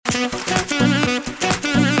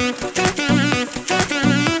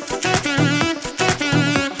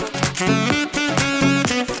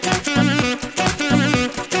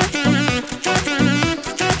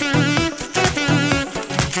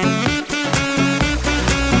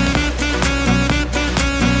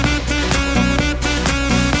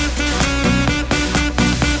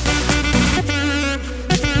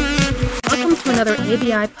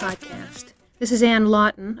ABI podcast. This is Ann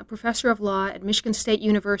Lawton, a professor of law at Michigan State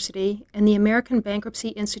University and the American Bankruptcy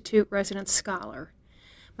Institute resident scholar.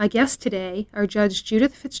 My guests today are Judge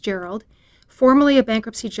Judith Fitzgerald, formerly a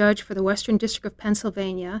bankruptcy judge for the Western District of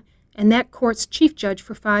Pennsylvania and that court's chief judge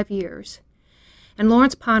for 5 years, and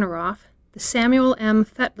Lawrence Poneroff, the Samuel M.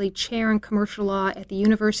 Fetley Chair in Commercial Law at the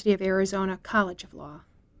University of Arizona College of Law.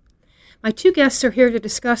 My two guests are here to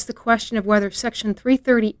discuss the question of whether Section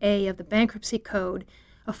 330A of the Bankruptcy Code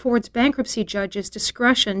affords bankruptcy judges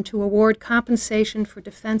discretion to award compensation for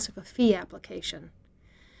defense of a fee application.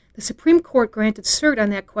 The Supreme Court granted cert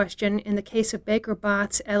on that question in the case of Baker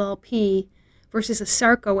Botts LLP versus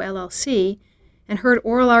Asarco LLC and heard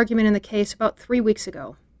oral argument in the case about 3 weeks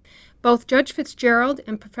ago. Both Judge Fitzgerald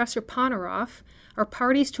and Professor Poneroff are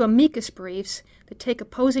parties to amicus briefs that take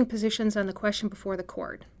opposing positions on the question before the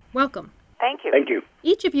court. Welcome. Thank you. Thank you.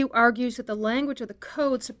 Each of you argues that the language of the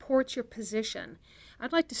code supports your position.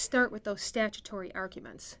 I'd like to start with those statutory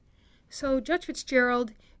arguments. So, Judge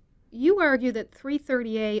Fitzgerald, you argue that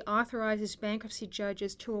 330A authorizes bankruptcy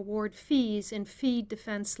judges to award fees in fee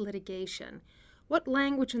defense litigation. What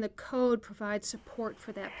language in the code provides support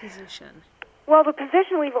for that position? Well, the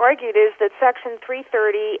position we've argued is that Section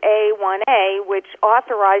 330A1A, which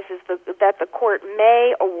authorizes that the court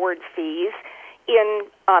may award fees in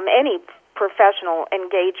any professional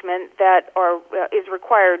engagement that is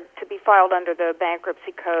required to be filed under the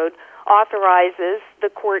Bankruptcy Code, authorizes the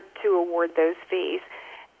court to award those fees.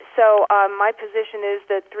 So my position is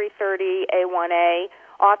that 330A1A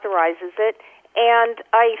authorizes it, and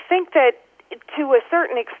I think that to a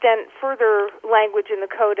certain extent further language in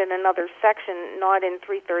the code in another section, not in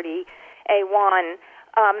 330A1,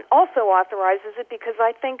 also authorizes it because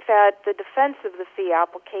I think that the defense of the fee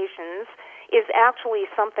applications is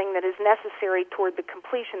actually something that is necessary toward the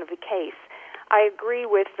completion of the case. I agree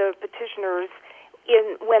with the petitioners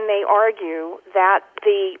when they argue that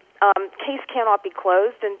the case cannot be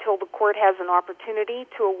closed until the court has an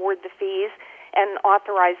opportunity to award the fees and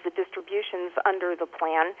authorize the distributions under the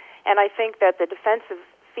plan. And I think that the defense of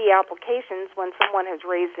fee applications, when someone has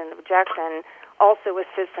raised an objection, also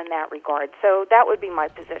assists in that regard. So that would be my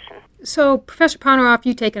position. So, Professor Poneroff,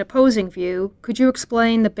 you take an opposing view. Could you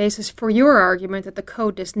explain the basis for your argument that the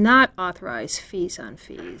code does not authorize fees on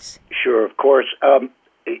fees? Sure, of course.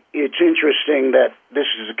 It's interesting that this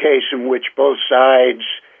is a case in which both sides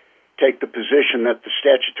take the position that the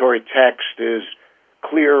statutory text is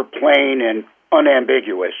clear, plain, and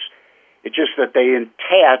unambiguous. It's just that they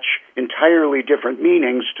attach entirely different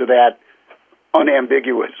meanings to that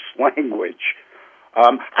unambiguous language.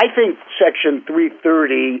 I think Section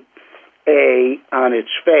 330A on its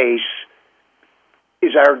face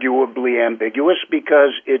is arguably ambiguous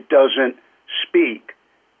because it doesn't speak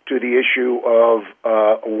to the issue of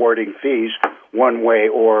awarding fees one way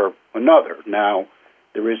or another. Now,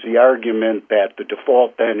 there is the argument that the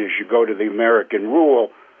default then is you go to the American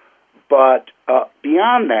rule, but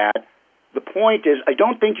beyond that, the point is I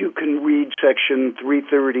don't think you can read Section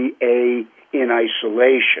 330A in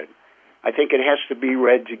isolation. I think it has to be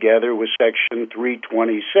read together with Section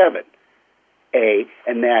 327A,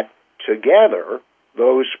 and that together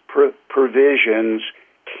those provisions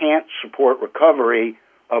can't support recovery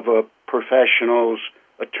of a professional's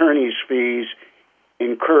attorney's fees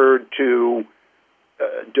incurred to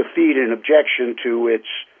defeat an objection to its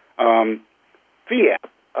fee app.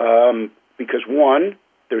 Because one,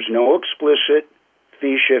 there's no explicit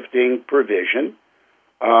fee-shifting provision.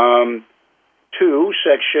 Two,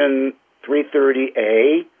 Section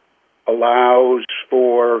 330A allows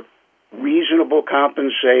for reasonable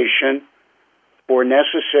compensation for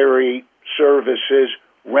necessary services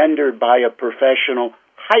rendered by a professional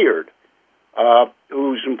hired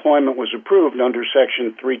whose employment was approved under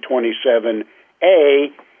Section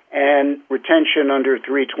 327A, and retention under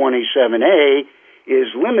 327A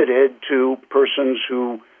is limited to persons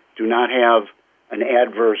who do not have an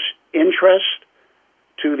adverse interest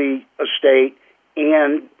to the estate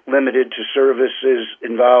and limited to services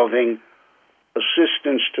involving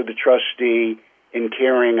assistance to the trustee in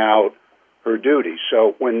carrying out her duties.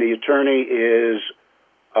 So when the attorney is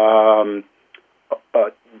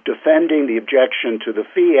defending the objection to the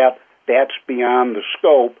fee app, that's beyond the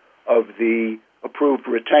scope of the approved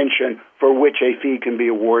retention for which a fee can be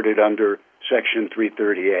awarded under Section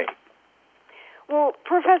 330A. Well,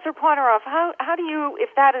 Professor Poneroff, how do you,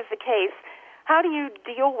 if that is the case, how do you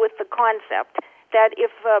deal with the concept that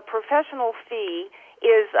if a professional fee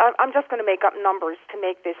is, I'm just going to make up numbers to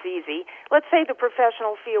make this easy. Let's say the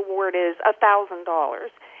professional fee award is $1,000,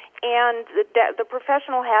 and the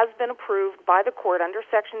professional has been approved by the court under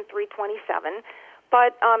Section 327,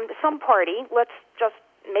 but some party, let's just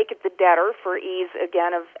make it the debtor for ease,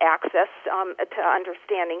 again, of access to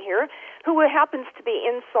understanding here, who happens to be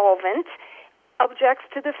insolvent, objects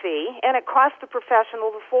to the fee, and it costs the professional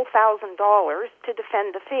the full $1,000 to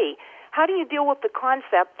defend the fee. How do you deal with the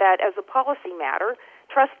concept that, as a policy matter,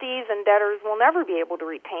 trustees and debtors will never be able to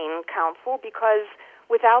retain counsel because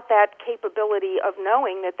without that capability of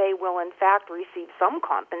knowing that they will, in fact, receive some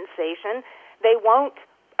compensation, they won't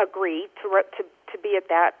agree to be at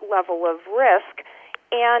that level of risk?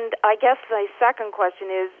 And I guess my second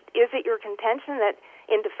question is it your contention that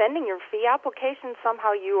in defending your fee application,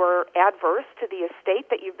 somehow you are adverse to the estate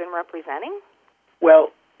that you've been representing?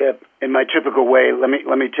 Well, in my typical way, let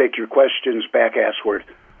me take your questions back assward.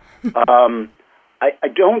 I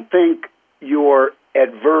don't think you're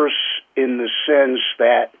adverse in the sense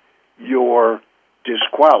that you're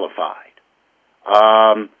disqualified.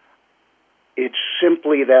 It's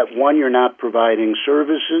simply that, one, you're not providing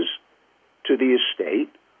services to the estate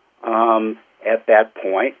at that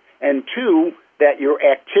point, and two, that your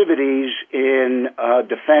activities in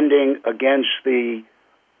defending against the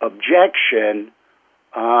objection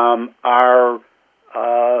are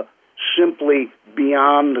simply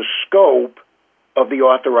beyond the scope of the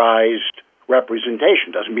authorized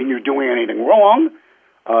representation. Doesn't mean you're doing anything wrong.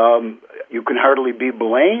 You can hardly be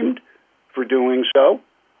blamed for doing so,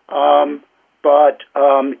 but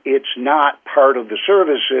it's not part of the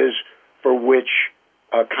services for which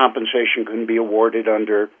compensation can be awarded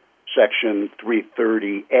under Section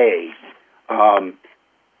 330A,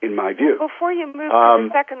 in my view. Before you move to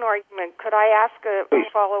the second argument, could I ask a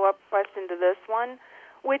follow-up question to this one,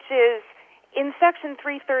 which is, in Section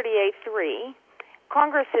 330A.3,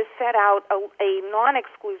 Congress has set out a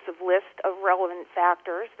non-exclusive list of relevant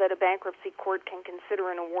factors that a bankruptcy court can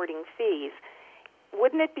consider in awarding fees.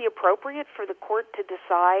 Wouldn't it be appropriate for the court to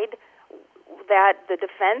decide that the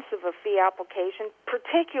defense of a fee application,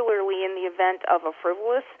 particularly in the event of a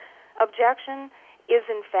frivolous objection, is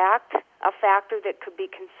in fact a factor that could be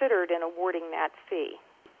considered in awarding that fee?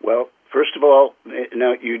 Well, first of all,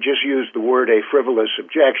 now you just used the word a frivolous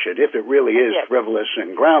objection. If it really is frivolous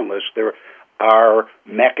and groundless, there are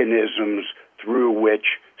mechanisms through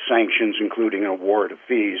which sanctions, including an award of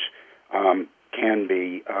fees, can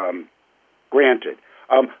be granted.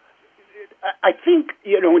 I think,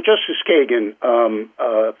 Justice Kagan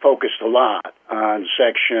focused a lot on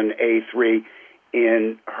Section A3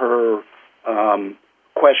 in her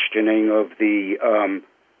questioning of the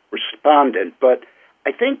respondent, but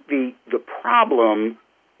I think the problem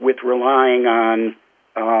with relying on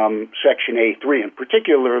Section A3, and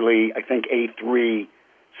particularly, I think,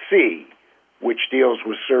 A3C, which deals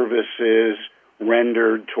with services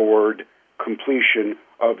rendered toward completion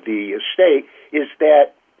of the estate, is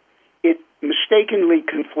that it mistakenly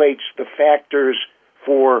conflates the factors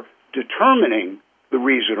for determining the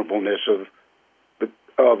reasonableness of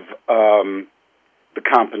the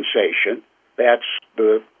compensation. That's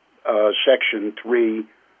the Section 3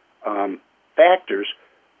 factors.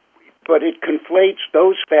 But it conflates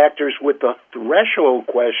those factors with the threshold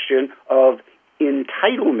question of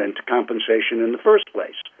entitlement to compensation in the first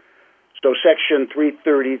place. So Section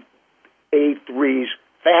 330A3's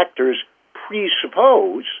factors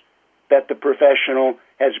presuppose that the professional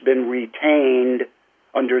has been retained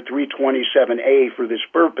under 327A for this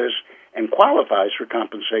purpose and qualifies for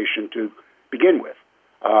compensation to begin with,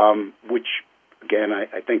 which, again,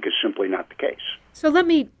 I think is simply not the case. So let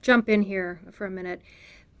me jump in here for a minute,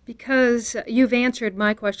 because you've answered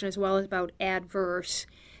my question as well about adverse.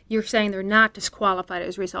 You're saying they're not disqualified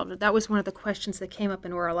as a result of it. That was one of the questions that came up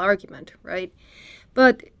in oral argument, right?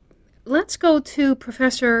 But let's go to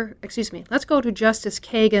Justice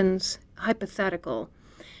Kagan's hypothetical,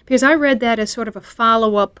 because I read that as sort of a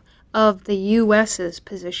follow-up of the U.S.'s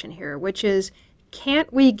position here, which is,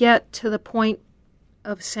 can't we get to the point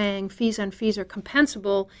of saying fees on fees are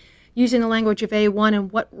compensable using the language of A1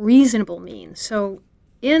 and what reasonable means? So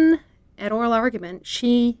at oral argument,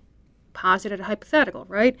 she posited a hypothetical,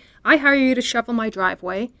 right? I hire you to shovel my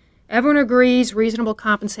driveway. Everyone agrees reasonable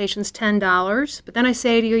compensation's $10, but then I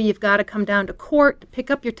say to you, you've got to come down to court to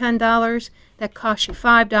pick up your $10. That costs you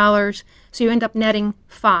 $5, so you end up netting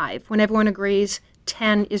 $5 when everyone agrees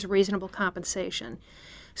 $10 is reasonable compensation.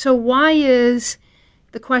 So why is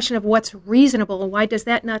the question of what's reasonable, why does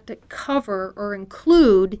that not cover or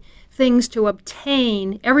include things to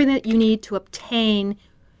obtain, everything that you need to obtain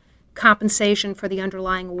compensation for the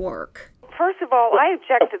underlying work? First of all, I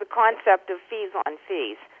object to the concept of fees on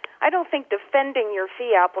fees. I don't think defending your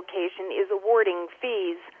fee application is awarding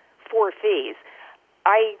fees for fees.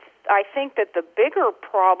 I think that the bigger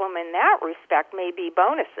problem in that respect may be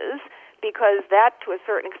bonuses, because that, to a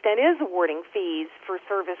certain extent, is awarding fees for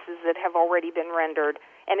services that have already been rendered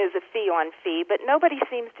and is a fee-on-fee. But nobody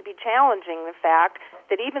seems to be challenging the fact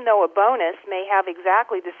that even though a bonus may have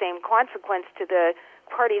exactly the same consequence to the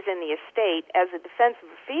parties in the estate as a defense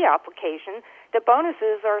of a fee application, that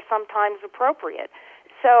bonuses are sometimes appropriate.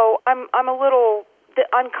 So I'm a little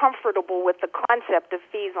uncomfortable with the concept of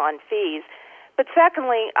fees on fees. But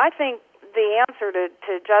secondly, I think the answer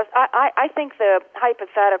I think the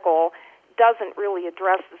hypothetical doesn't really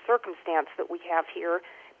address the circumstance that we have here,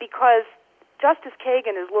 because Justice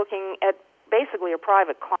Kagan is looking at basically a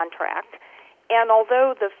private contract. And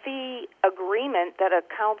although the fee agreement that a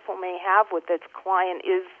counsel may have with its client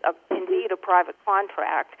is indeed a private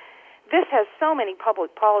contract, this has so many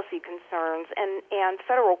public policy concerns and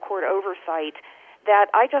federal court oversight that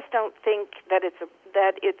I just don't think that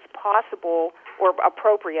it's possible or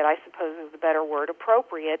appropriate, I suppose is the better word,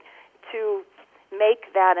 appropriate to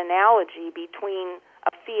make that analogy between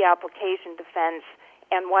a fee application defense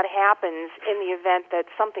and what happens in the event that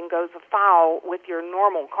something goes afoul with your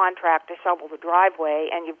normal contract to shovel the driveway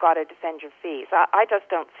and you've got to defend your fees. I just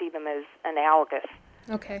don't see them as analogous.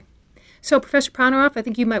 Okay. So, Professor Poneroff, I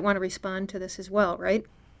think you might want to respond to this as well, right?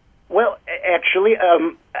 Well, actually,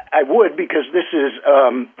 I would, because this is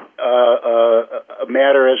a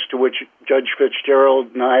matter as to which Judge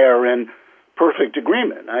Fitzgerald and I are in perfect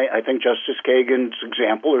agreement. I think Justice Kagan's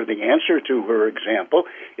example, or the answer to her example,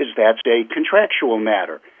 is that's a contractual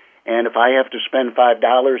matter. And if I have to spend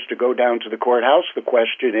 $5 to go down to the courthouse, the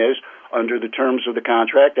question is, under the terms of the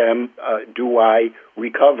contract, do I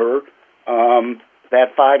recover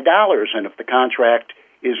that $5? And if the contract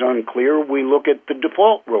is unclear, we look at the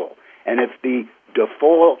default rule. And if the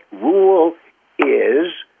default rule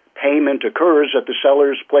is payment occurs at the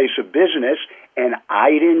seller's place of business and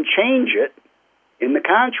I didn't change it in the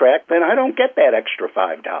contract, then I don't get that extra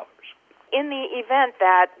 $5. In the event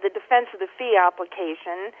that the defense of the fee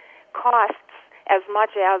application costs as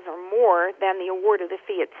much as or more than the award of the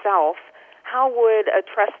fee itself, how would a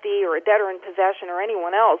trustee or a debtor in possession or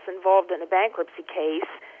anyone else involved in a bankruptcy case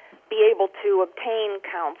be able to obtain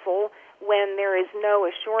counsel when there is no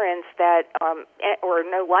assurance that, or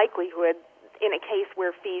no likelihood in a case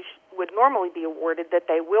where fees would normally be awarded, that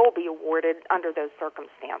they will be awarded under those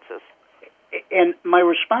circumstances? And my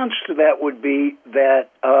response to that would be that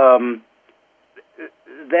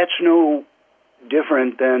that's no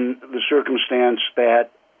different than the circumstance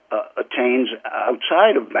that attains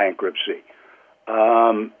outside of bankruptcy.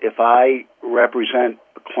 If I represent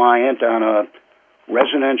a client on a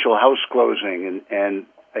residential house closing and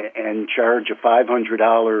charge a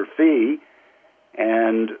 $500 fee,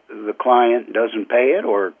 and the client doesn't pay it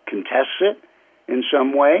or contests it in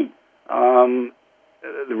some way,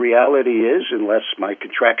 the reality is, unless my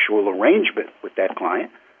contractual arrangement with that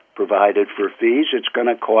client provided for fees, it's going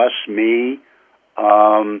to cost me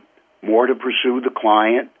more to pursue the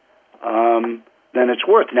client than it's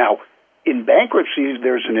worth. Now, in bankruptcy,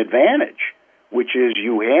 there's an advantage, which is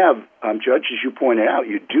you have, Judge, as you pointed out,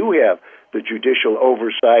 you do have the judicial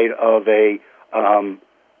oversight of a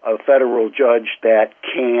federal judge that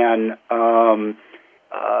can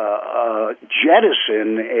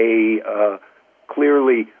jettison a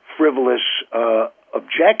clearly frivolous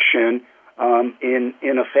objection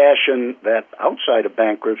in a fashion that outside of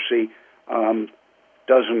bankruptcy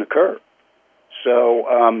doesn't occur. So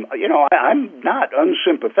I'm not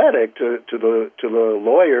unsympathetic to the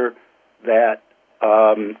lawyer that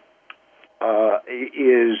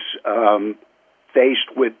is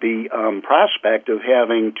faced with the prospect of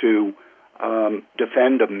having to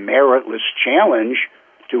defend a meritless challenge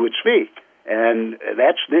to its fee. And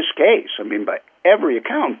that's this case. I mean, by every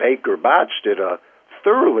account, Baker Botts did a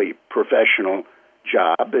thoroughly professional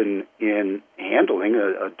job in handling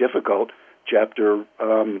a difficult Chapter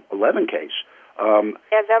 11 case.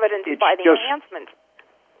 As evidenced by the enhancement.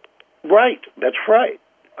 Right, that's right.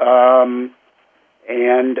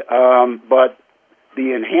 But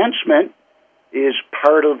the enhancement is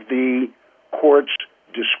part of the court's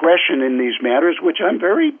discretion in these matters, which I'm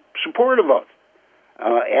very supportive of,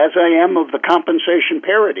 as I am of the compensation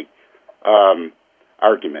parity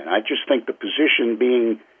argument. I just think the position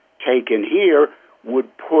being taken here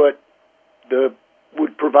would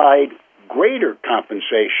provide greater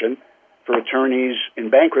compensation for attorneys in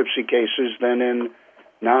bankruptcy cases than in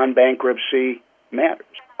non-bankruptcy matters.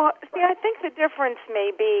 Well, see, I think the difference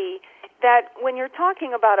may be that when you're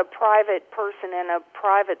talking about a private person in a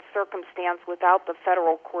private circumstance without the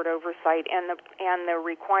federal court oversight and the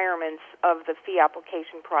requirements of the fee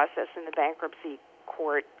application process in the bankruptcy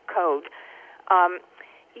court code,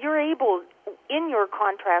 you're able, in your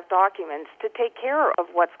contract documents, to take care of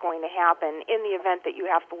what's going to happen in the event that you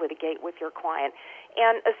have to litigate with your client.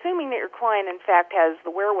 And assuming that your client, in fact, has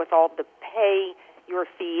the wherewithal to pay your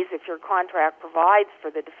fees, if your contract provides for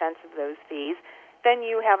the defense of those fees, then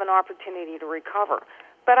you have an opportunity to recover.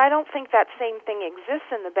 But I don't think that same thing exists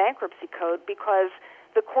in the bankruptcy code, because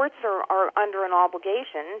the courts are under an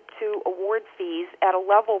obligation to award fees at a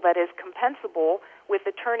level that is compensable with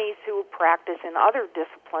attorneys who practice in other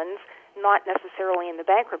disciplines, not necessarily in the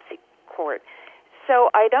bankruptcy court.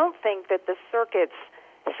 So I don't think that the circuit's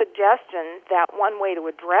suggestion that one way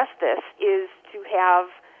to address this is to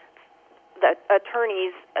have the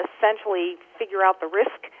attorneys essentially figure out the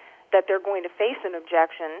risk that they're going to face an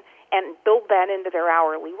objection and build that into their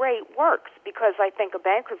hourly rate works, because I think a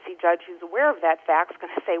bankruptcy judge who's aware of that fact is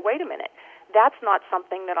going to say, wait a minute, that's not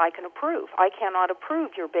something that I can approve. I cannot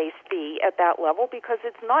approve your base fee at that level because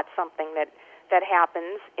it's not something that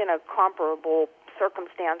happens in a comparable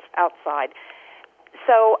circumstance outside.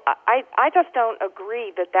 So I just don't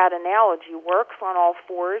agree that analogy works on all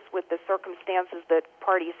fours with the circumstances that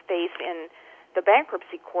parties face in the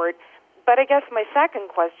bankruptcy court. But I guess my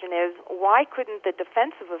second question is, why couldn't the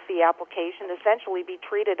defense of a fee application essentially be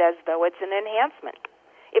treated as though it's an enhancement?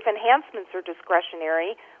 If enhancements are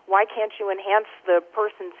discretionary, why can't you enhance the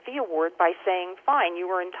person's fee award by saying, fine, you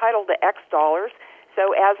were entitled to X dollars,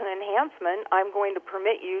 so as an enhancement, I'm going to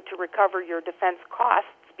permit you to recover your defense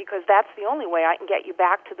costs, because that's the only way I can get you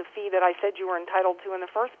back to the fee that I said you were entitled to in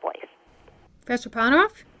the first place. Professor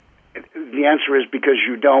Poneroff? The answer is because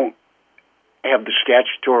you don't have the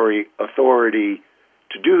statutory authority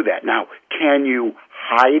to do that. Now, can you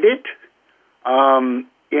hide it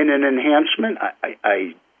in an enhancement?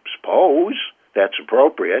 I suppose that's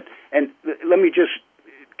appropriate. And let me just,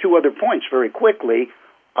 two other points very quickly.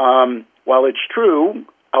 While it's true,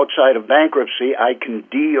 outside of bankruptcy, I can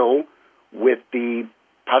deal with the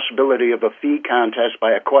possibility of a fee contest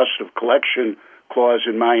by a cost of collection clause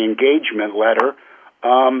in my engagement letter.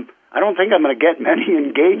 I don't think I'm going to get many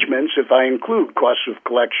engagements if I include cost of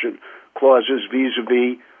collection clauses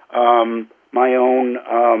vis-a-vis my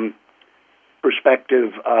own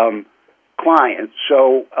prospective client.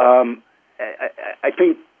 So I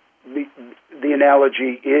think the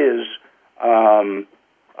analogy is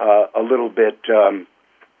a little bit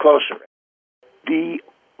closer. The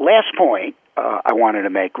last point I wanted to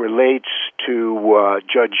make relates to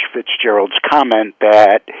Judge Fitzgerald's comment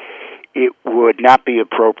that it would not be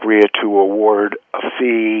appropriate to award a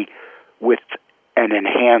fee with an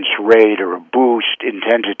enhanced rate or a boost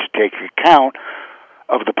intended to take account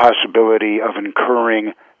of the possibility of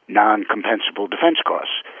incurring non-compensable defense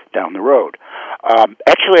costs down the road.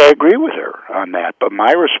 Actually, I agree with her on that, but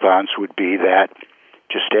my response would be that,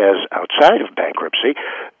 just as outside of bankruptcy,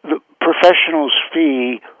 the professional's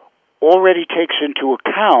fee already takes into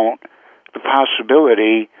account the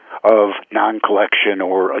possibility of non-collection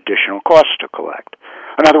or additional costs to collect.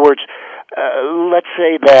 In other words, let's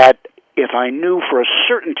say that if I knew for a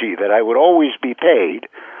certainty that I would always be paid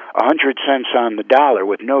 100 cents on the dollar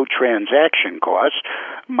with no transaction costs,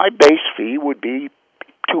 my base fee would be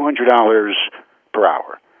 $200 per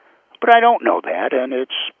hour. But I don't know that, and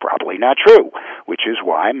it's probably not true, which is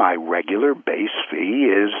why my regular base fee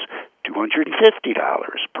is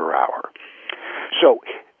 $250 per hour. So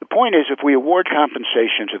the point is, if we award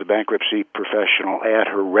compensation to the bankruptcy professional at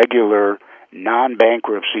her regular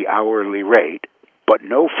non-bankruptcy hourly rate, but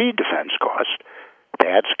no fee defense cost,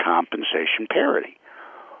 that's compensation parity.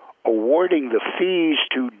 Awarding the fees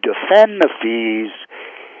to defend the fees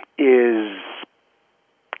is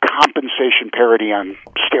compensation parity on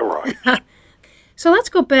steroids. So let's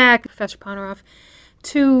go back, Professor Poneroff,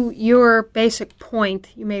 to your basic point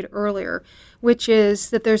you made earlier, which is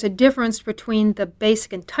that there's a difference between the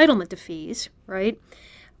basic entitlement to fees, right,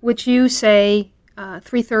 which you say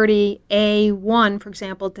 330A1, for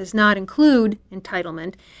example, does not include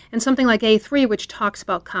entitlement, and something like A3, which talks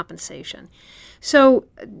about compensation. So,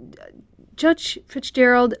 Judge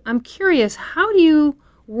Fitzgerald, I'm curious, how do you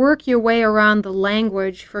work your way around the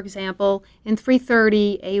language, for example, in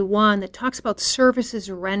 330A1 that talks about services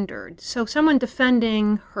rendered? So someone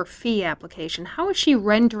defending her fee application, how is she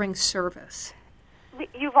rendering service?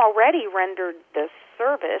 You've already rendered the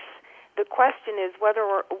service. The question is whether,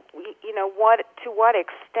 to what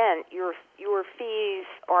extent your fees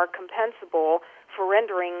are compensable for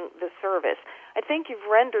rendering the service. I think you've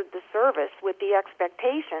rendered the service with the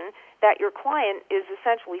expectation that your client is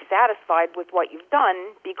essentially satisfied with what you've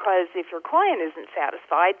done, because if your client isn't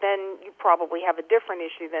satisfied, then you probably have a different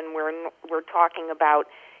issue than we're talking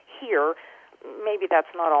about here. Maybe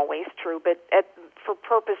that's not always true, but for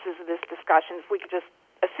purposes of this discussion, if we could just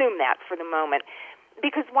assume that for the moment.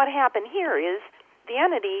 Because what happened here is the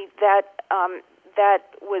entity that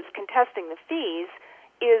was contesting the fees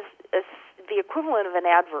is the equivalent of an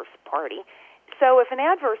adverse party. So if an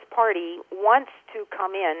adverse party wants to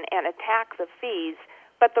come in and attack the fees,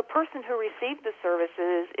 but the person who received the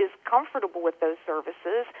services is comfortable with those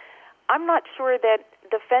services, I'm not sure that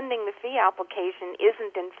defending the fee application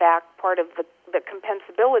isn't, in fact, part of the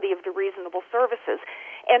compensability of the reasonable services.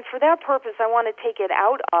 And for that purpose, I want to take it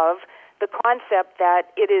out of the concept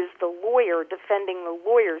that it is the lawyer defending the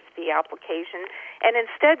lawyer's fee application, and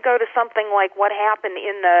instead go to something like what happened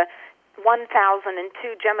in the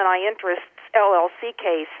 1002 Gemini Interests LLC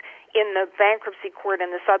case in the bankruptcy court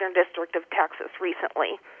in the Southern District of Texas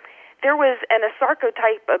recently. There was an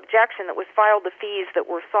ASARCO-type objection that was filed to fees that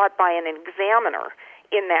were sought by an examiner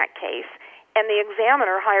in that case, and the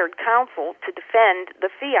examiner hired counsel to defend the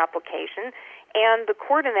fee application, and the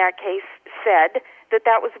court in that case said that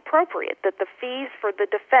that was appropriate, that the fees for the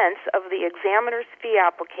defense of the examiner's fee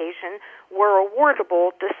application were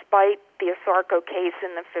awardable despite the ASARCO case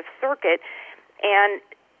in the Fifth Circuit, and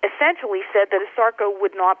essentially said that ASARCO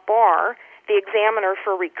would not bar the examiner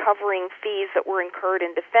for recovering fees that were incurred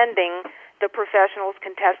in defending the professional's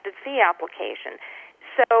contested fee application.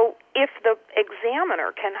 So if the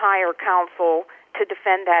examiner can hire counsel to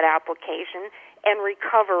defend that application and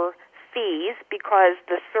recover fees because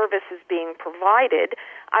the service is being provided,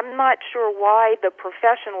 I'm not sure why the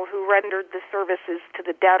professional who rendered the services to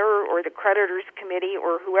the debtor or the creditors committee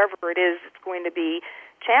or whoever it is that's going to be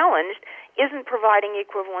challenged isn't providing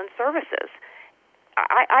equivalent services.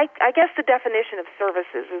 I guess the definition of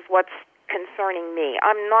services is what's concerning me.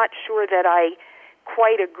 I'm not sure that I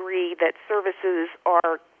quite agree that services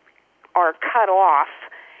are cut off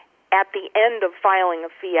at the end of filing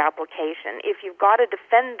a fee application. If you've got to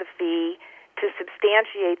defend the fee to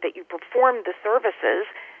substantiate that you performed the services,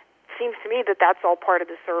 it seems to me that that's all part of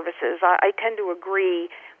the services. I tend to agree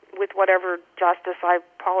with whatever justice, I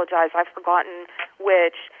apologize, I've forgotten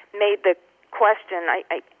which, made the question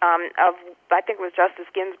I think it was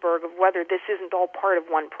Justice Ginsburg, of whether this isn't all part of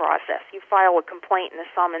one process. You file a complaint and a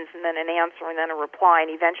summons and then an answer and then a reply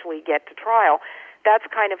and eventually get to trial. That's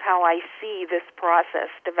kind of how I see this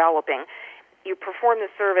process developing. You perform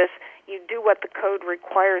the service, you do what the code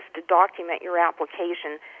requires to document your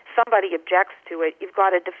application. Somebody objects to it, you've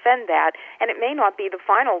got to defend that, and it may not be the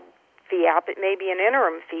final fee app, it may be an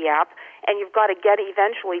interim fee app, and you've got to get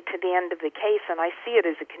eventually to the end of the case, and I see it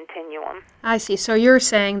as a continuum. I see. So you're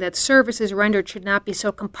saying that services rendered should not be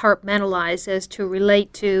so compartmentalized as to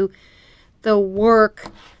relate to the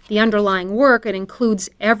work, the underlying work. It includes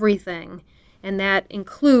everything, and that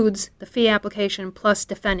includes the fee application plus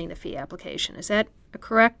defending the fee application. Is that a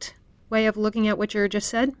correct way of looking at what you just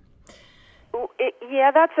said?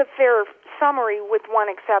 Yeah, that's a fair summary with one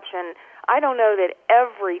exception. I don't know that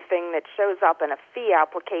everything that shows up in a fee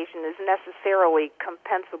application is necessarily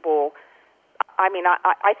compensable. I mean,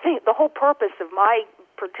 I think the whole purpose of my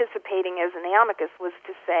participating as an amicus was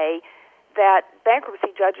to say that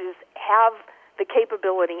bankruptcy judges have the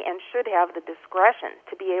capability and should have the discretion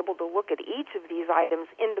to be able to look at each of these items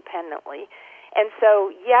independently. And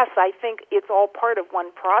so, yes, I think it's all part of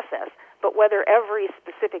one process, but whether every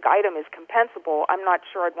specific item is compensable, I'm not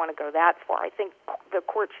sure I'd want to go that far. I think the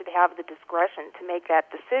court should have the discretion to make that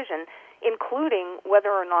decision, including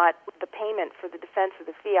whether or not the payment for the defense of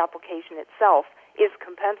the fee application itself is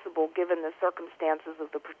compensable given the circumstances of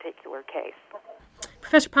the particular case.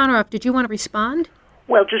 Professor Poneroff, did you want to respond?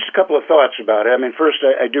 Well, just a couple of thoughts about it. I mean, first,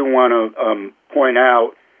 I do want to point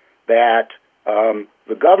out that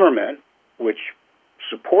the government, which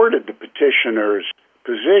supported the petitioner's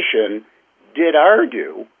position, did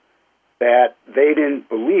argue that they didn't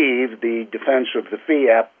believe the defense of the fee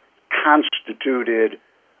app constituted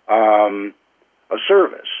a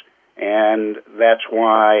service. And that's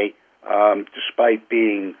why, despite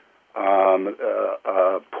being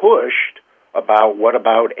pushed about what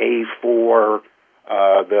about A4,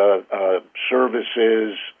 the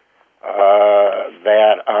services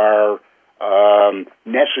that are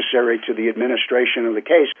necessary to the administration of the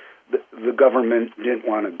case, the government didn't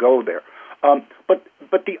want to go there.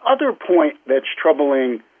 But the other point that's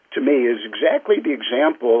troubling to me is exactly the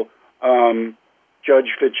example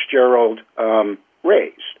Judge Fitzgerald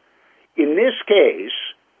raised. In this case,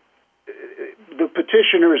 the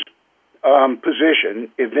petitioner's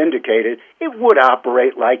position, if vindicated, it would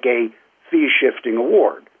operate like a fee-shifting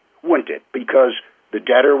award, wouldn't it? Because the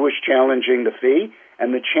debtor was challenging the fee,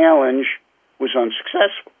 and the challenge was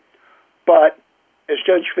unsuccessful. But as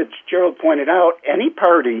Judge Fitzgerald pointed out, any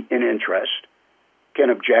party in interest can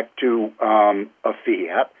object to a fee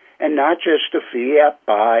app, and not just a fee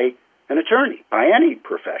by an attorney, by any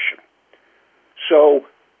professional. So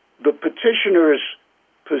the petitioner's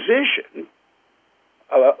position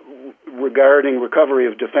regarding recovery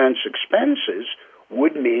of defense expenses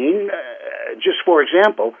would mean, just for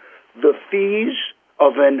example, the fees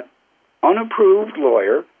of an unapproved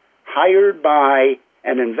lawyer hired by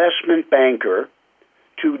an investment banker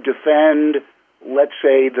to defend, let's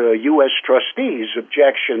say, the U.S. trustee's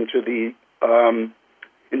objection to the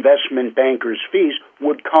investment banker's fees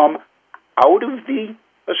would come out of the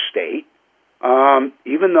estate,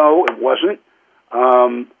 even though it wasn't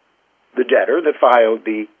the debtor that filed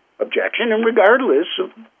the objection, and regardless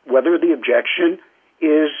of whether the objection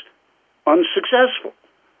is unsuccessful.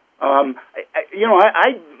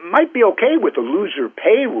 I might be okay with the loser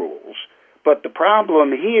pay rules, but the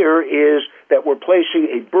problem here is that we're placing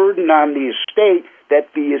a burden on the estate that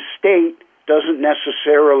the estate doesn't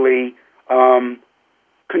necessarily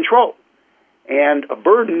control, and a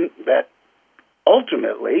burden that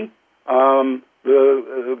ultimately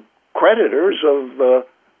the creditors of the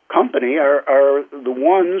company are the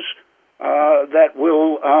ones that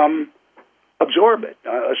will absorb it,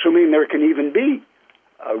 assuming there can even be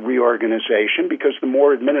a reorganization, because the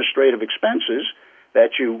more administrative expenses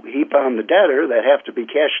that you heap on the debtor that have to be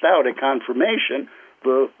cashed out at confirmation,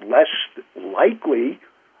 the less likely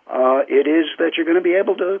it is that you're going to be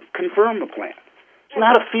able to confirm a plan. It's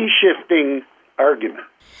not a fee-shifting argument.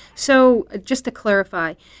 So just to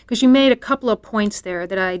clarify, because you made a couple of points there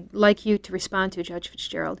that I'd like you to respond to, Judge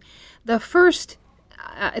Fitzgerald. The first,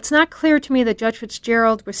 it's not clear to me that Judge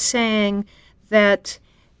Fitzgerald was saying that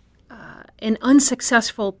an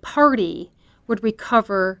unsuccessful party would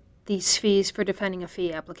recover these fees for defending a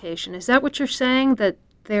fee application. Is that what you're saying, that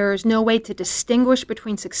there's no way to distinguish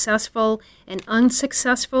between successful and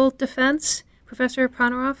unsuccessful defense, Professor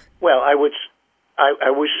Poneroff? Well, I was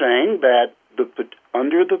saying that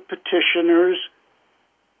under the petitioner's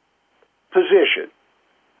position,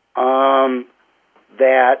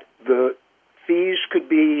 that the fees could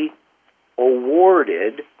be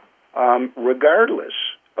awarded regardless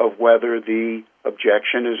of whether the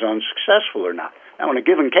objection is unsuccessful or not. Now, in a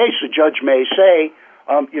given case, the judge may say,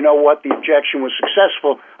 you know what, the objection was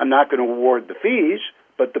successful, I'm not going to award the fees,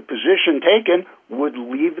 but the position taken would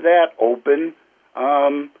leave that open,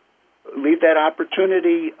 leave that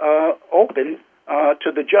opportunity open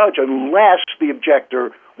to the judge, unless the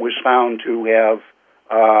objector was found to have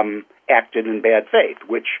acted in bad faith,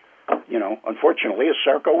 which, unfortunately,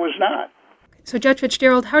 Asarco was not. So, Judge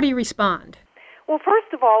Fitzgerald, how do you respond? Well,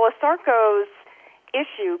 first of all, Asarco's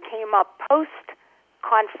issue came up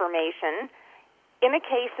post-confirmation in a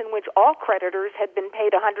case in which all creditors had been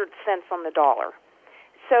paid 100 cents on the dollar.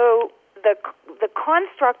 So the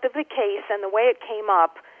construct of the case and the way it came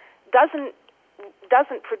up doesn't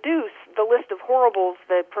produce the list of horribles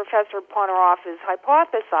that Professor Poneroff is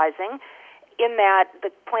hypothesizing, in that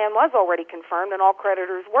the plan was already confirmed and all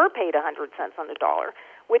creditors were paid 100 cents on the dollar,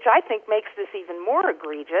 which I think makes this even more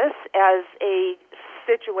egregious as a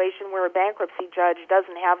situation where a bankruptcy judge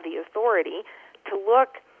doesn't have the authority to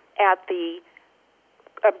look at the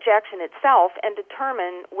objection itself and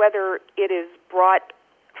determine whether it is brought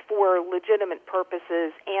for legitimate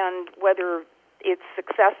purposes and whether it's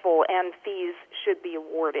successful and fees should be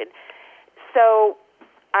awarded. So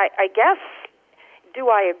I guess, do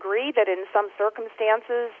I agree that in some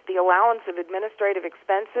circumstances the allowance of administrative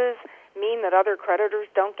expenses mean that other creditors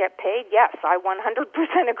don't get paid? Yes, I 100%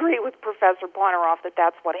 agree with Professor Poneroff that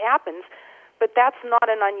that's what happens, but that's not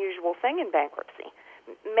an unusual thing in bankruptcy.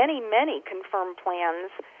 Many confirmed plans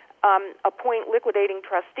appoint liquidating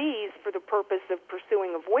trustees for the purpose of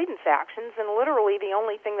pursuing avoidance actions, and literally the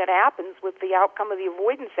only thing that happens with the outcome of the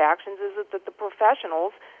avoidance actions is that the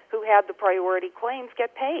professionals who had the priority claims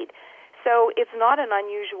get paid. So it's not an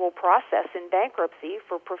unusual process in bankruptcy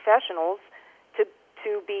for professionals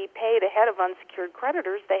to be paid ahead of unsecured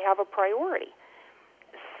creditors. They have a priority.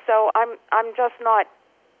 So I'm just not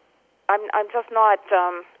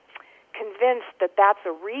convinced that that's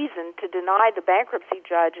a reason to deny the bankruptcy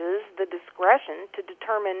judges the discretion to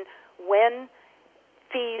determine when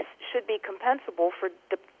fees should be compensable for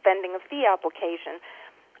defending a fee application.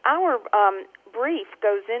 Our brief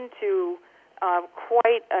goes into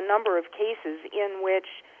quite a number of cases in which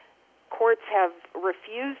courts have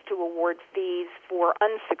refused to award fees for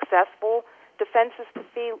unsuccessful defenses to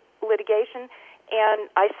fee litigation,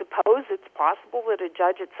 and I suppose it's possible that a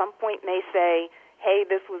judge at some point may say, hey,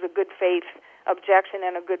 this was a good faith objection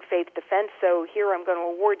and a good faith defense, so here I'm going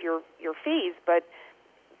to award your fees, but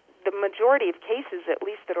the majority of cases, at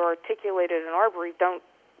least that are articulated in our brief, don't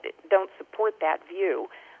support that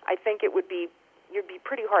view. I think it would be you'd be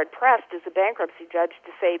pretty hard-pressed as a bankruptcy judge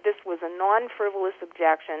to say this was a non-frivolous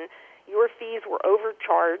objection, your fees were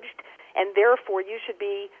overcharged, and therefore you should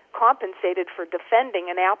be compensated for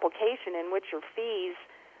defending an application in which your fees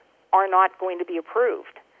are not going to be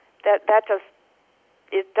approved. That just,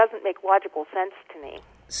 it doesn't make logical sense to me.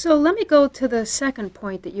 So let me go to the second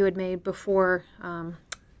point that you had made before,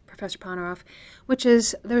 Professor Poneroff, which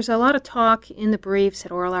is there's a lot of talk in the briefs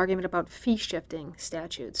at oral argument about fee-shifting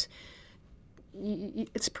statutes.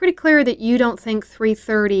 It's pretty clear that you don't think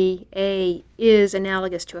 330A is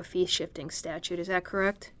analogous to a fee-shifting statute. Is that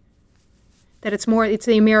correct? That it's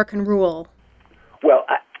the American rule. Well,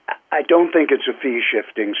 I don't think it's a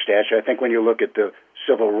fee-shifting statute. I think when you look at the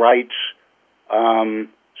civil rights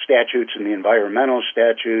statutes and the environmental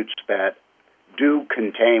statutes that do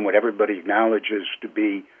contain what everybody acknowledges to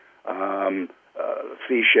be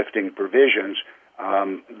fee-shifting provisions,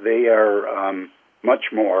 they are much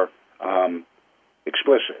more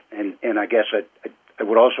explicit. And I guess I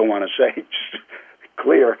would also want to say, just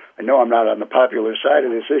clear, I know I'm not on the popular side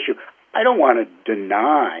of this issue, I don't want to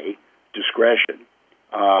deny discretion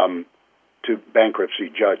to bankruptcy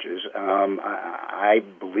judges. I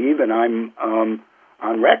believe, and I'm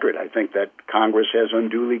on record, I think that Congress has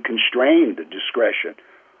unduly constrained the discretion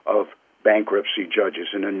of bankruptcy judges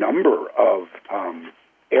in a number of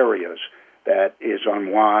areas that is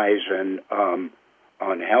unwise and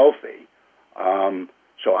unhealthy.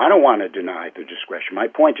 So I don't want to deny the discretion. My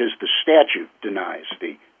point is the statute denies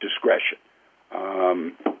the discretion,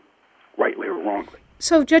 rightly or wrongly.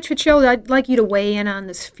 So, Judge Fitzgerald, I'd like you to weigh in on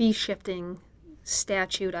this fee-shifting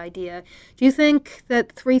statute idea. Do you think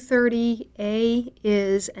that 330A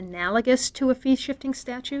is analogous to a fee-shifting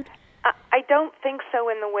statute? I don't think so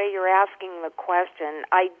in the way you're asking the question.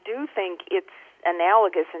 I do think it's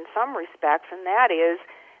analogous in some respects, and that is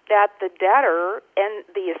that the debtor and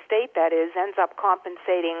the estate, that is, ends up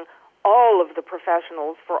compensating all of the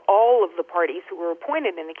professionals for all of the parties who were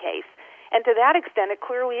appointed in the case. And to that extent, it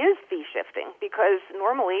clearly is fee-shifting, because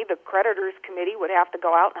normally the creditors' committee would have to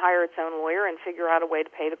go out and hire its own lawyer and figure out a way to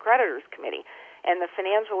pay the creditors' committee. And the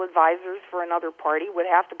financial advisors for another party would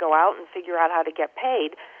have to go out and figure out how to get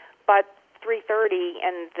paid. But 330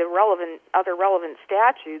 and the other relevant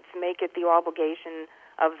statutes make it the obligation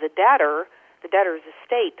of the debtor's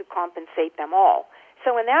estate, to compensate them all.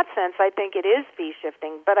 So in that sense, I think it is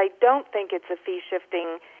fee-shifting, but I don't think it's a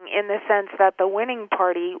fee-shifting in the sense that the winning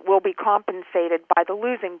party will be compensated by the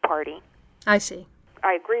losing party. I see.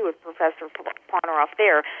 I agree with Professor Poneroff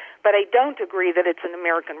there, but I don't agree that it's an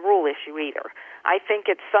American rule issue either. I think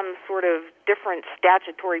it's some sort of different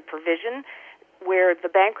statutory provision where the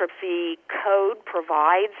bankruptcy code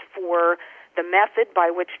provides for the method by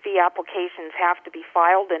which fee applications have to be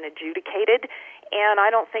filed and adjudicated, and I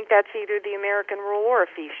don't think that's either the American rule or a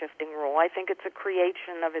fee-shifting rule. I think it's a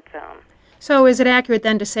creation of its own. So is it accurate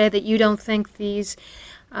then to say that you don't think these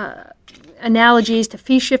analogies to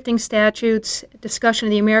fee-shifting statutes, discussion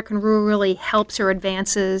of the American rule, really helps or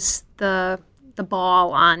advances the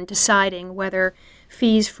ball on deciding whether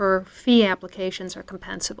fees for fee applications are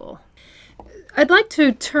compensable? I'd like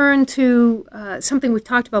to turn to something we've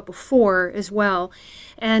talked about before as well,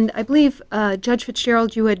 and I believe, Judge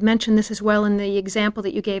Fitzgerald, you had mentioned this as well in the example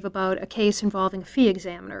that you gave about a case involving a fee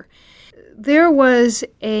examiner. There was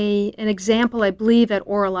an example, I believe, at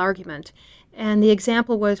oral argument, and the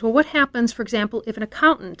example was, well, what happens, for example, if an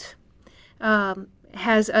accountant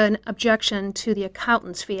has an objection to the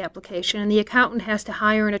accountant's fee application, and the accountant has to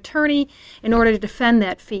hire an attorney in order to defend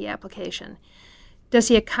that fee application? Is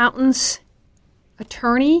the accountant's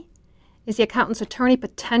attorney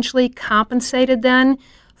potentially compensated then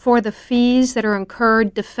for the fees that are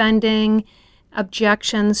incurred defending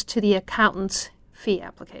objections to the accountant's fee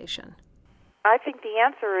application? I think the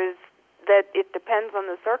answer is that it depends on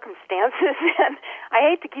the circumstances, and I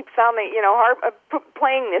hate to keep sounding,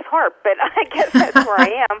 playing this harp, but I guess that's where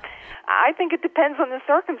I am. I think it depends on the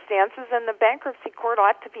circumstances, and the bankruptcy court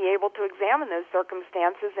ought to be able to examine those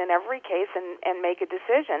circumstances in every case and make a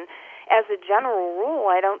decision. As a general rule,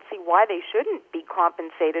 I don't see why they shouldn't be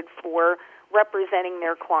compensated for representing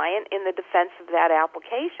their client in the defense of that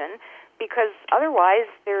application, because otherwise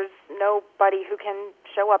there's nobody who can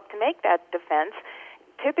show up to make that defense.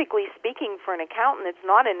 Typically speaking, for an accountant, it's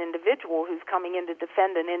not an individual who's coming in to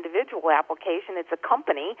defend an individual application. It's a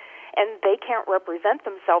company, and they can't represent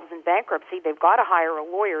themselves in bankruptcy. They've got to hire a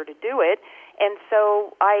lawyer to do it, and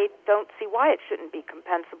so I don't see why it shouldn't be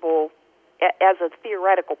compensable as a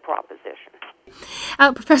theoretical proposition.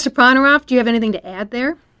 Professor Poneroff, do you have anything to add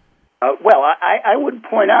there? Well, I would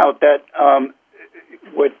point out that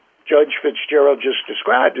what Judge Fitzgerald just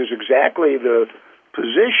described is exactly the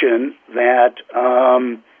position that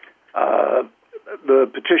the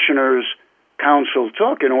petitioner's counsel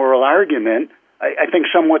took in oral argument, I think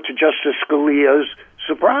somewhat to Justice Scalia's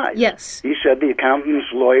surprise. Yes. He said the accountant's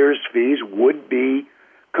lawyer's fees would be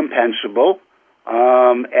compensable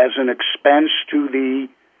as an expense to the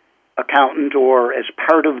accountant or as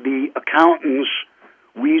part of the accountant's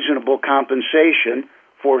reasonable compensation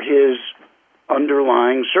for his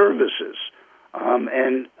underlying services. I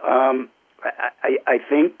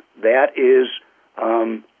think that is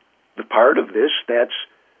the part of this that's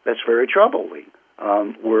very troubling.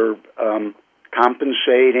 We're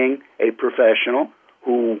compensating a professional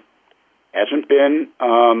who hasn't been,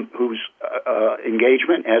 whose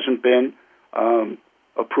engagement hasn't been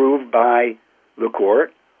approved by the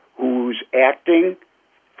court, who's acting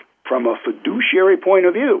from a fiduciary point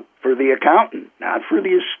of view for the accountant, not for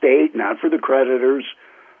the estate, not for the creditors,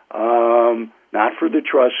 not for the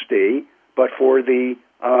trustee, but for the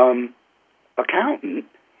accountant,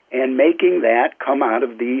 and making that come out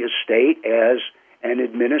of the estate as an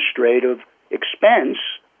administrative expense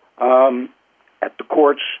at the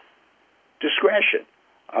court's discretion.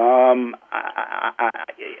 I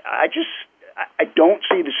don't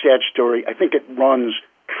see the statutory. I think it runs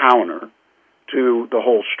counter to the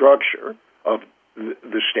whole structure of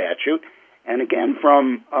the statute. And again,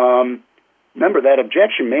 remember, that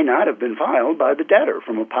objection may not have been filed by the debtor.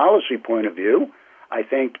 From a policy point of view, I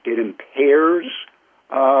think it impairs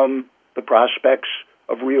the prospects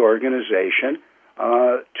of reorganization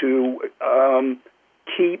to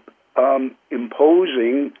keep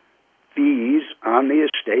imposing fees on the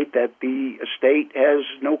estate that the estate has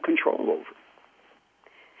no control over.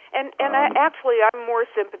 And I'm more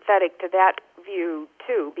sympathetic to that view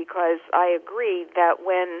too, because I agree that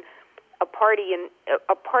when a party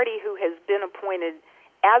who has been appointed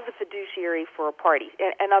as a fiduciary for a party,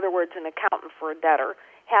 in other words, an accountant for a debtor,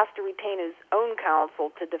 has to retain his own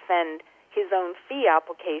counsel to defend his own fee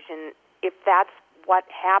application, if that's what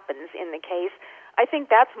happens in the case, I think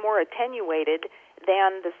that's more attenuated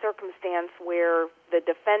than the circumstance where the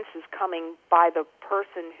defense is coming by the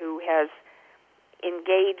person who has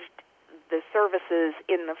engaged the services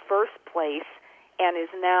in the first place and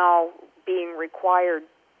is now being required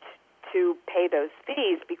to pay those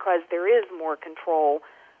fees because there is more control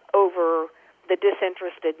over the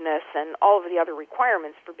disinterestedness and all of the other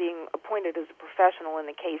requirements for being appointed as a professional in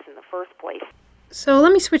the case in the first place. So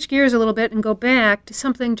let me switch gears a little bit and go back to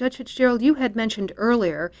something, Judge Fitzgerald, you had mentioned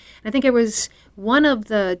earlier. I think it was one of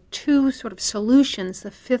the two sort of solutions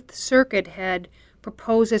the Fifth Circuit had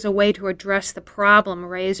proposed as a way to address the problem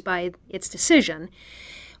raised by its decision.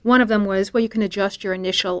 One of them was, well, you can adjust your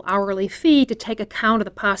initial hourly fee to take account of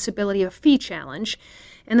the possibility of a fee challenge.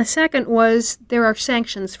 And the second was, there are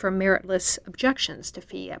sanctions for meritless objections to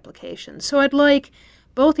fee applications. So I'd like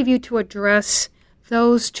both of you to address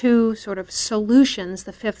those two sort of solutions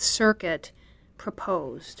the Fifth Circuit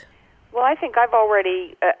proposed. Well, I think I've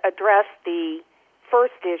already addressed the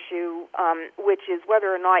first issue, which is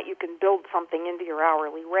whether or not you can build something into your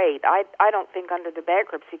hourly rate. I don't think under the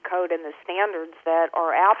bankruptcy code and the standards that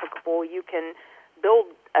are applicable, you can build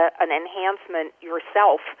an enhancement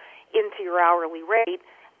yourself into your hourly rate,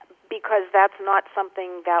 because that's not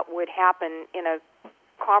something that would happen in a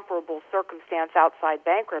comparable circumstance outside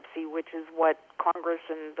bankruptcy, which is what Congress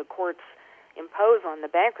and the courts impose on the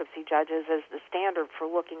bankruptcy judges as the standard for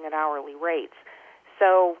looking at hourly rates.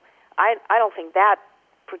 So I don't think that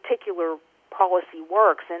particular policy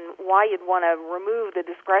works, and why you'd want to remove the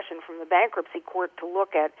discretion from the bankruptcy court to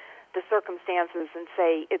look at the circumstances and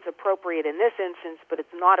say it's appropriate in this instance, but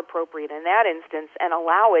it's not appropriate in that instance, and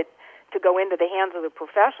allow it to go into the hands of the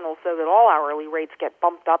professional so that all hourly rates get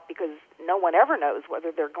bumped up because no one ever knows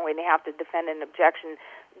whether they're going to have to defend an objection,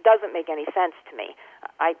 doesn't make any sense to me.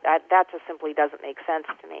 That just simply doesn't make sense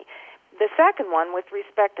to me. The second one, with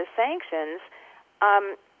respect to sanctions,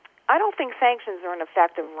 I don't think sanctions are an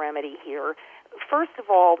effective remedy here. First of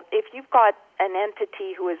all, if you've got an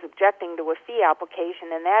entity who is objecting to a fee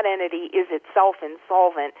application and that entity is itself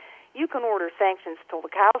insolvent, you can order sanctions till the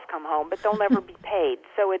cows come home, but they'll never be paid.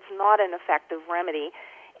 So it's not an effective remedy.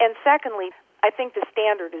 And secondly, I think the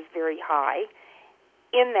standard is very high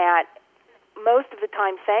in that most of the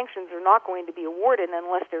time sanctions are not going to be awarded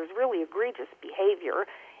unless there's really egregious behavior.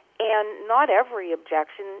 And not every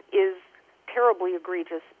objection is terribly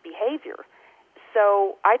egregious behavior.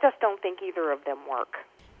 So I just don't think either of them work.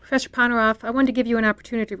 Professor Poneroff, I wanted to give you an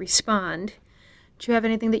opportunity to respond. Do you have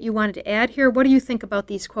anything that you wanted to add here? What do you think about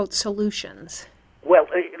these, quote, solutions? Well,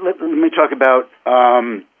 let me talk about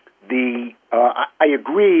I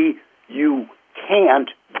agree you can't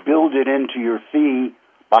build it into your fee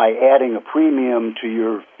by adding a premium to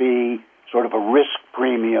your fee, sort of a risk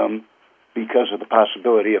premium, because of the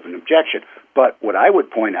possibility of an objection. But what I would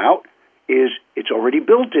point out is it's already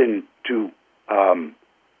built into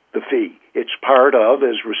the fee. It's part of,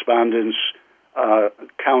 as respondents'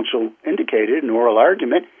 counsel indicated in oral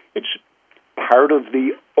argument, it's part of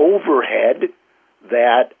the overhead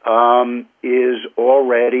that is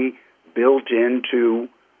already built into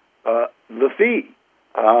the fee.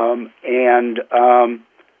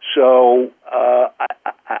 So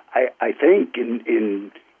I think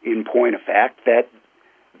in point of fact that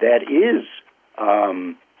is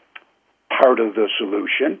part of the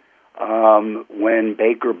solution. When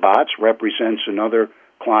Baker Botts represents another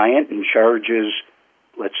client and charges,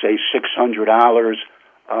 let's say, $600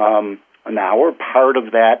 an hour, part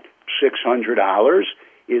of that $600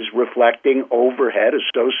 is reflecting overhead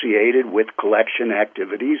associated with collection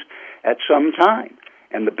activities at some time.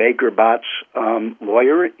 And the Baker Botts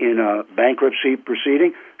lawyer in a bankruptcy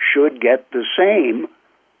proceeding should get the same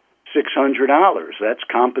 $600. That's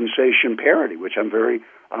compensation parity, which I'm very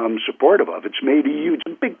supportive of. It's made a huge,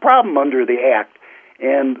 big problem under the Act,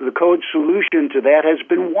 and the code solution to that has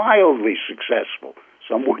been wildly successful.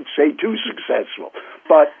 Some would say too successful.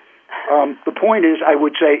 But the point is, I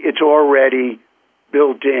would say it's already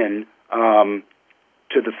built in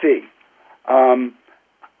to the fee.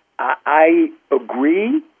 I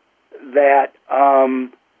agree that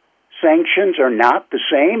sanctions are not the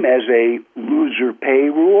same as a loser pay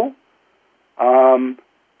rule.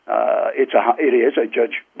 It is a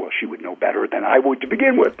judge. Well, she would know better than I would to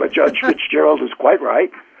begin with, but Judge Fitzgerald is quite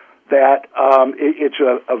right that it's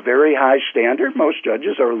a very high standard. Most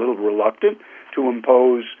judges are a little reluctant to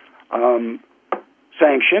impose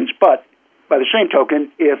sanctions, but by the same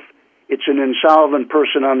token, if it's an insolvent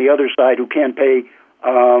person on the other side who can't pay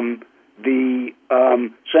the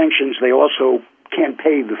sanctions, they also can't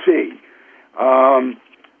pay the fee.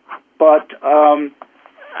 But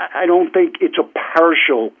I don't think it's a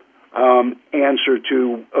partial answer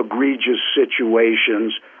to egregious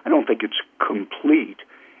situations. I don't think it's a complete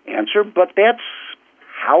answer, but that's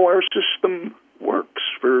how our system works,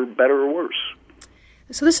 for better or worse.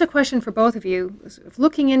 So this is a question for both of you.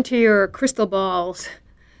 Looking into your crystal balls,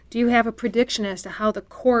 do you have a prediction as to how the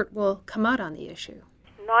court will come out on the issue?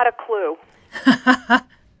 Not a clue.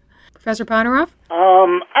 Professor Poneroff?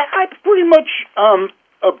 I pretty much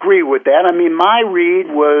agree with that. I mean, my read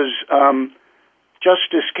was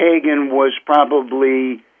Justice Kagan was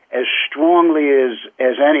probably as strongly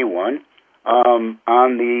as anyone on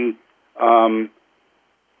the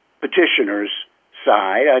petitioner's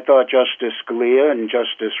side. I thought Justice Scalia and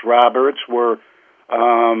Justice Roberts were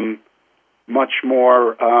much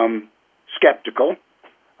more skeptical.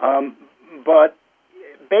 But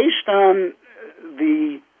based on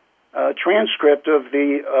the transcript of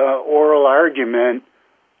the oral argument,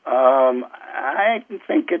 I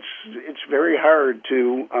think it's very hard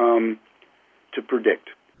to predict.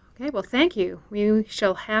 Okay, well, thank you. We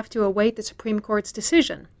shall have to await the Supreme Court's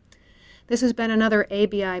decision. This has been another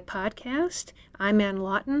ABI podcast. I'm Ann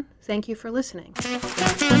Lawton. Thank you for listening.